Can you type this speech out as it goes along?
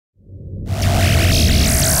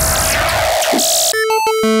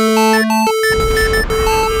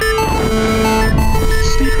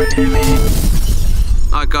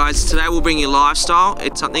Alright guys, today we'll bring you LiveStyle.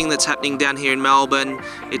 It's something that's happening down here in Melbourne.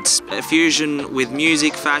 It's a fusion with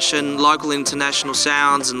music, fashion, local international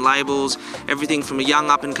sounds and labels, everything from a young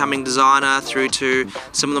up-and-coming designer through to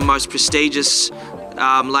some of the most prestigious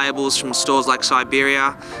labels from stores like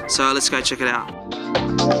Cyberia. So let's go check it out.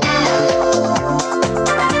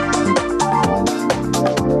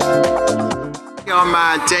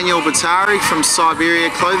 I'm Daniel Batari from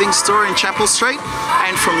Cyberia clothing store in Chapel Street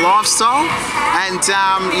and from LiveStyle, and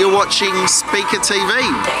you're watching SpeakerTV.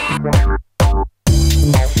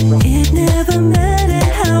 It never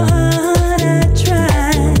mattered how hard I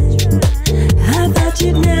tried. I thought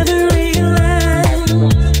you'd never realize.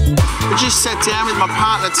 We just sat down with my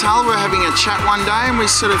partner Tal. We were having a chat one day and we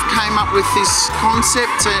sort of came up with this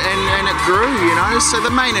concept and it grew, you know. So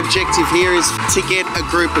the main objective here is to get a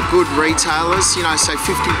group of good retailers, you know, say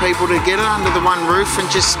 50 people together under the one roof and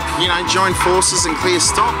just, you know, join forces and clear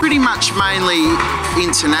stock. Pretty much mainly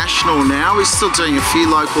international now. We're still doing a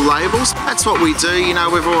few local labels. That's what we do, you know.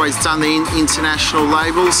 We've always done the international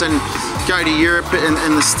labels and go to Europe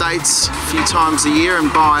and the States a few times a year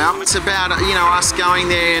and buy up. It's about, you know, us going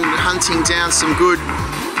there and hunting down some good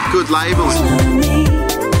labels.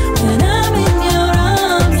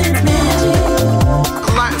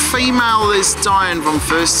 Female, there's Diane von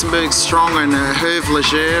Furstenberg Strong and Herve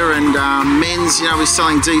Leger, and men's, you know, we're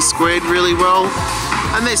selling D Squared really well.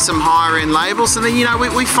 And there's some higher end labels, and then, you know,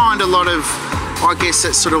 we find a lot of, I guess,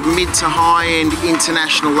 that sort of mid to high end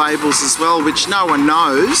international labels as well, which no one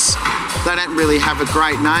knows. They don't really have a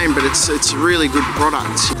great name, but it's a really good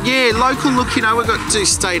product. Yeah, local look, you know, we've got to do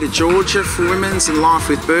State of Georgia for women's and Life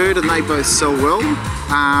with Bird, and they both sell well.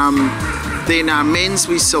 Then men's,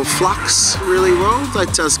 we sell Flux really well.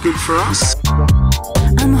 That does good for us.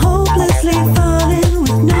 I'm hopelessly falling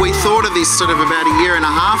with no. We thought of this sort of about a year and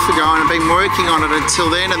a half ago and have been working on it until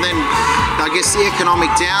then, and then I guess the economic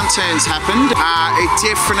downturns happened. It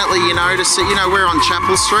definitely, you notice it, you know, we're on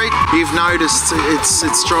Chapel Street. You've noticed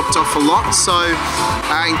it's dropped off a lot. So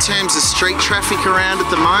in terms of street traffic around at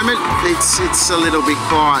the moment, it's a little bit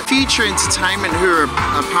quiet. Future Entertainment, who are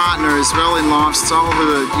a partner as well in LiveStyle, who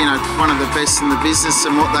are, you know, one of the best in the business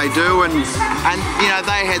in what they do, and you know,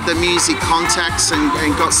 they had the music contacts and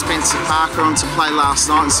got Spencer Parker on to play last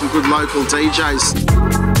night and some good local DJs.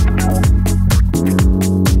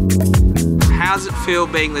 How does it feel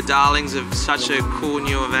being the darlings of such a cool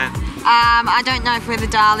new event? I don't know if we're the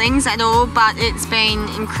darlings at all, but it's been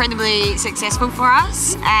incredibly successful for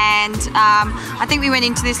us, and I think we went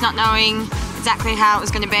into this not knowing exactly how it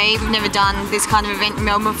was going to be. We've never done this kind of event in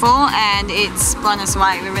Melbourne before, and it's blown us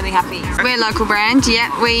away. We're really happy. We're a local brand,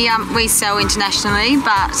 yeah. We sell internationally,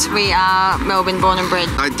 but we are Melbourne born and bred.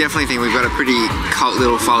 I definitely think we've got a pretty cult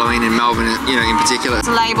little following in Melbourne, you know, in particular.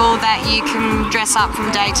 It's a label that you can dress up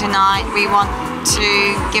from day to night. We want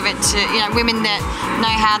to give it to, you know, women that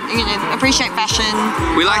know how, you know, appreciate fashion.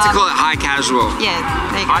 We like to call it high casual. Yeah,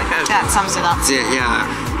 there you go. That sums it up. That's it, yeah.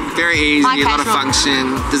 Very easy, a lot of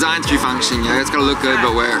function, designed through function, you know, it's got to look good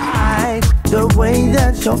but wear. The way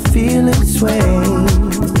that you're feeling sway.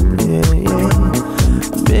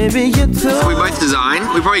 Baby, we both design.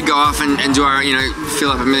 We probably go off and do our, you know,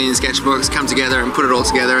 fill up a million sketchbooks, come together and put it all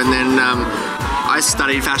together, and then I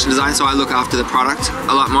studied fashion design, so I look after the product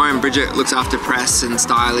a lot more, and Bridget looks after press and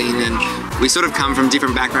styling, and we sort of come from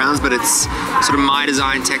different backgrounds, but it's sort of my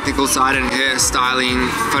design technical side and her styling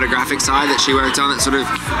photographic side that she worked on that sort of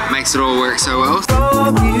makes it all work so well. The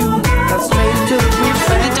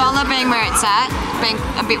dollar being where it's at, being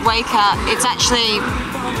a bit weaker, it's actually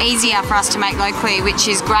easier for us to make locally,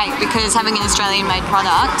 which is great because having an Australian made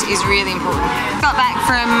product is really important. Got back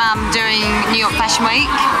from doing New York Fashion Week,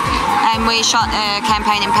 and we shot a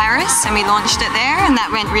campaign in Paris and we launched it there, and that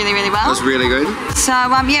went really, really well. That was really good. So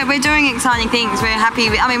yeah, we're doing exciting things. We're happy.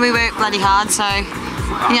 I mean, we work bloody hard, so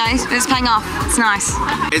you know, it's paying off. It's nice.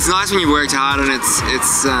 It's nice when you worked hard and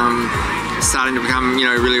it's starting to become, you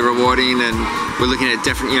know, really rewarding, and we're looking at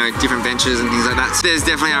different, you know, different ventures and things like that. So there's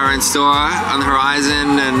definitely our own store on the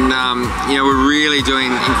horizon, and you know, we're really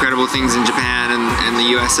doing incredible things in Japan and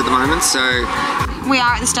the US at the moment. So we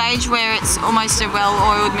are at the stage where it's almost a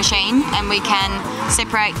well-oiled machine, and we can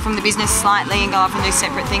separate from the business slightly and go off and do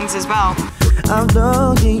separate things as well. I'm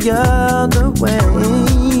looking the other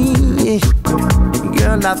way.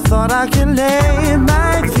 Girl, I thought I could let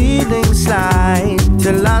my feelings slide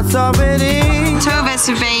till I saw it. Two of us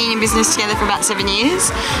have been in business together for about 7 years,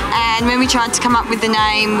 and when we tried to come up with the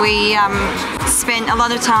name, we spent a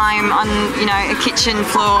lot of time on, you know, a kitchen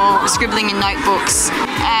floor scribbling in notebooks,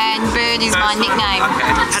 and Bird is my nickname. Okay.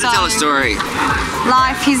 How to tell a story.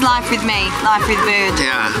 his life with me, life with Bird.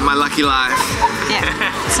 Yeah, my lucky life. Yeah,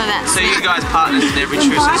 so that's So you guys partners in every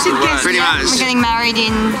true sense of the word. Pretty much. We're getting married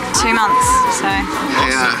in 2 months, so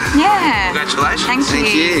Yeah. yeah. Congratulations. Thank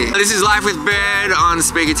Thank you. This is Life with Bird on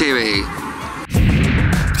SpeakerTV.